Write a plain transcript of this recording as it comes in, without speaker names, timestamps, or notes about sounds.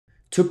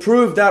To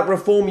prove that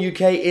Reform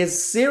UK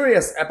is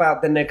serious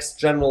about the next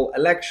general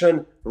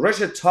election,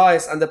 Richard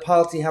Tice and the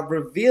party have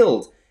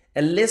revealed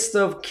a list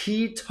of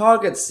key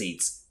target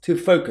seats to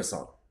focus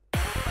on.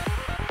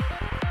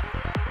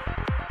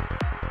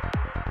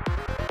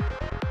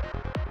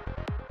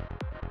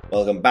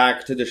 Welcome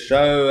back to the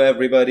show,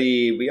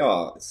 everybody. We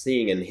are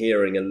seeing and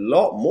hearing a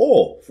lot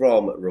more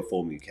from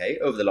Reform UK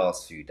over the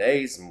last few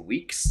days and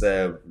weeks.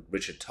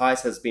 Richard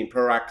Tice has been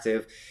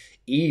proactive.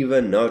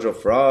 Even Nigel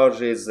Farage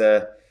is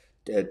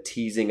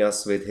teasing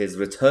us with his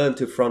return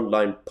to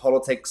frontline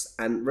politics.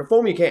 And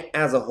Reform UK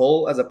as a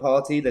whole, as a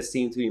party, they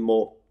seem to be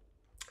more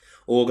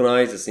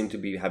organised. They seem to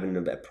be having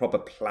a proper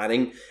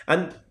planning.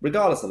 And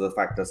regardless of the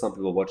fact that some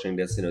people watching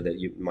this, that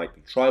you might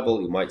be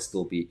tribal, you might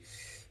still be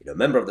a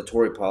member of the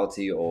Tory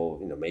party or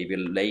maybe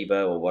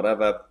Labour or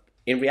whatever.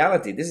 In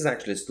reality, this is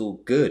actually still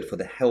good for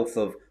the health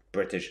of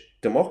British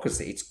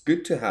democracy. It's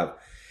good to have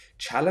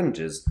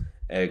challenges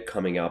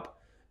coming up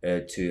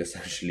to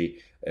essentially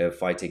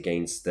fight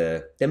against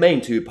the main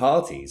two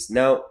parties.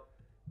 Now,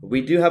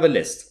 we do have a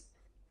list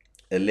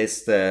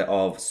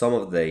of some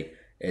of the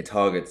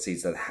target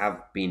seats that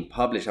have been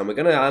published, and we're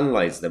going to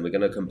analyze them. We're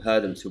going to compare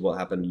them to what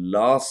happened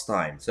last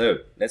time. So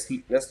let's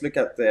look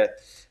at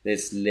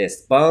this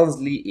list.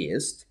 Barnsley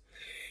East,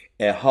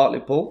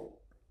 Hartlepool,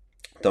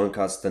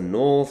 Doncaster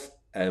North,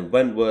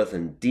 Wentworth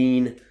and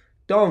Dean,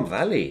 Don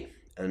Valley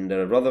and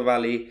Rother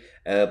Valley,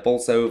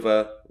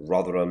 Bolsover,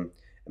 Rotherham,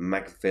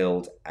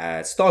 Macclesfield,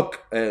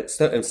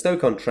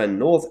 Stoke-on-Trent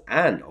North,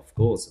 and of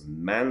course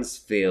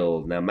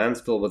Mansfield. Now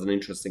Mansfield was an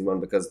interesting one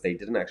because they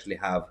didn't actually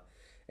have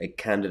a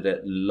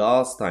candidate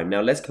last time.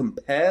 Now let's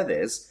compare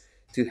this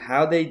to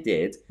how they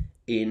did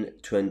in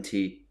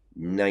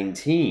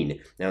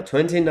 2019. Now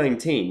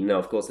 2019,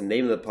 of course the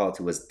name of the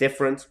party was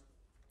different.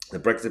 The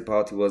Brexit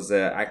Party was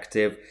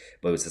active,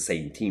 but it was the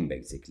same team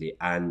basically.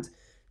 And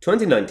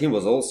 2019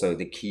 was also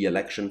the key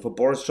election for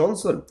Boris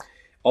Johnson,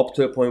 up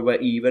to a point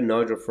where even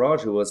Nigel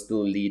Farage, who was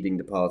still leading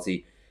the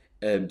party,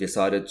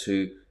 decided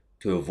to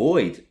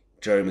avoid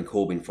Jeremy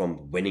Corbyn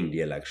from winning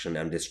the election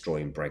and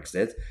destroying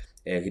Brexit.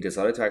 He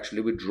decided to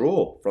actually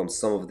withdraw from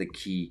some of the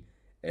key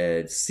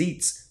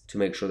seats to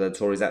make sure that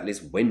Tories at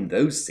least win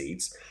those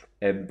seats.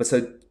 But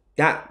so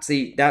that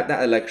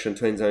election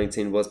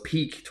 2019 was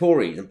peak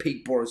Tories and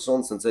peak Boris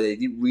Johnson, so they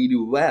did really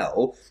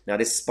well. Now,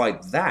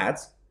 despite that,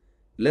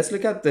 let's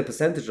look at the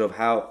percentage of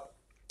how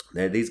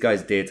these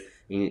guys did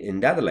in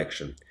that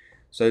election.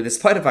 So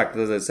despite the fact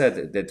that, as I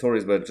said, the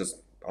Tories were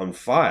just on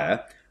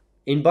fire,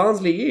 in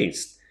Barnsley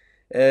East,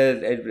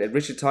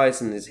 Richard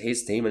Tice and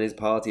his team and his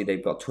party,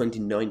 they've got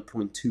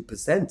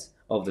 29.2%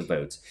 of the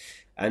vote.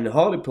 And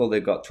Hartlepool,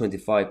 they've got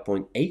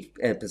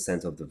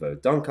 25.8% of the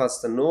vote.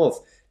 Doncaster North,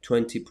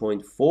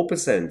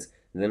 20.4%. And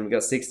then we've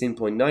got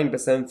 16.9%,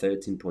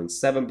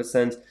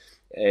 13.7%.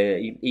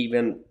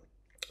 Even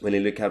when you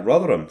look at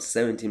Rotherham,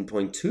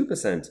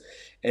 17.2%.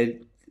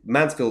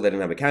 Mansfield, they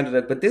didn't have a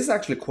candidate, but this is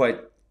actually quite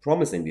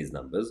promising, these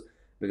numbers,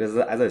 because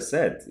as I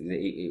said,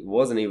 it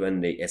wasn't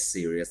even a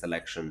serious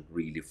election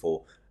really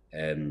for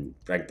the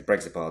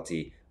Brexit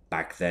Party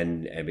back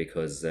then,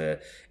 because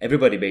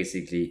everybody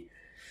basically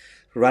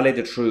rallied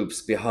the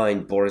troops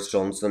behind Boris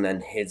Johnson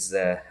and his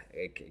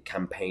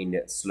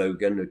campaign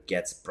slogan,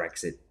 "Gets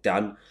Brexit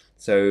Done."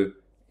 So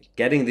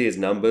getting these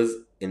numbers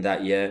in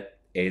that year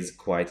is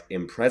quite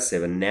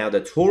impressive. And now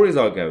the Tories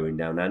are going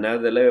down. Now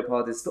the Labour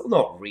Party is still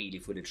not really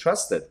fully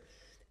trusted.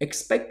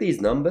 Expect these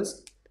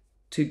numbers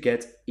to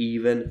get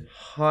even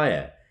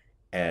higher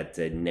at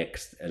the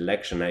next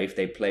election. Now, if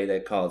they play their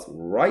cards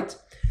right,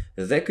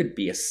 there could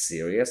be a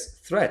serious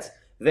threat.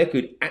 They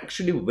could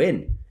actually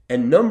win a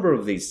number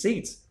of these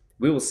seats.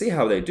 We will see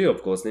how they do,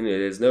 of course.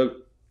 There's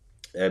no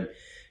kind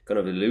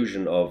of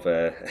illusion of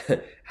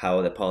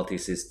how the party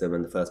system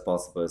and the first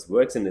past the post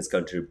works in this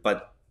country,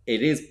 but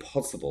it is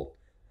possible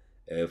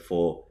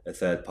for a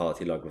third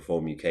party like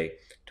Reform UK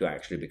to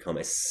actually become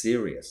a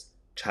serious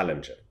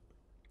challenger.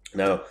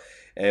 Now,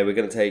 we're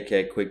going to take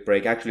a quick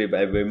break. Actually,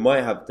 we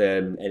might have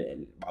I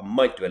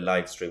might do a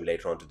live stream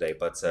later on today,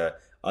 but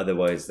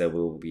otherwise, there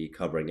will be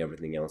covering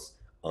everything else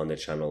on the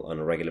channel on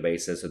a regular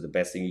basis. So the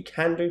best thing you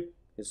can do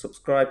is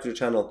subscribe to the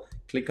channel,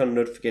 click on the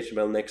notification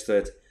bell next to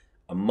it.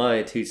 I'm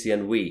Tousi,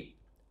 and we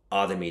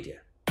are the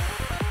media.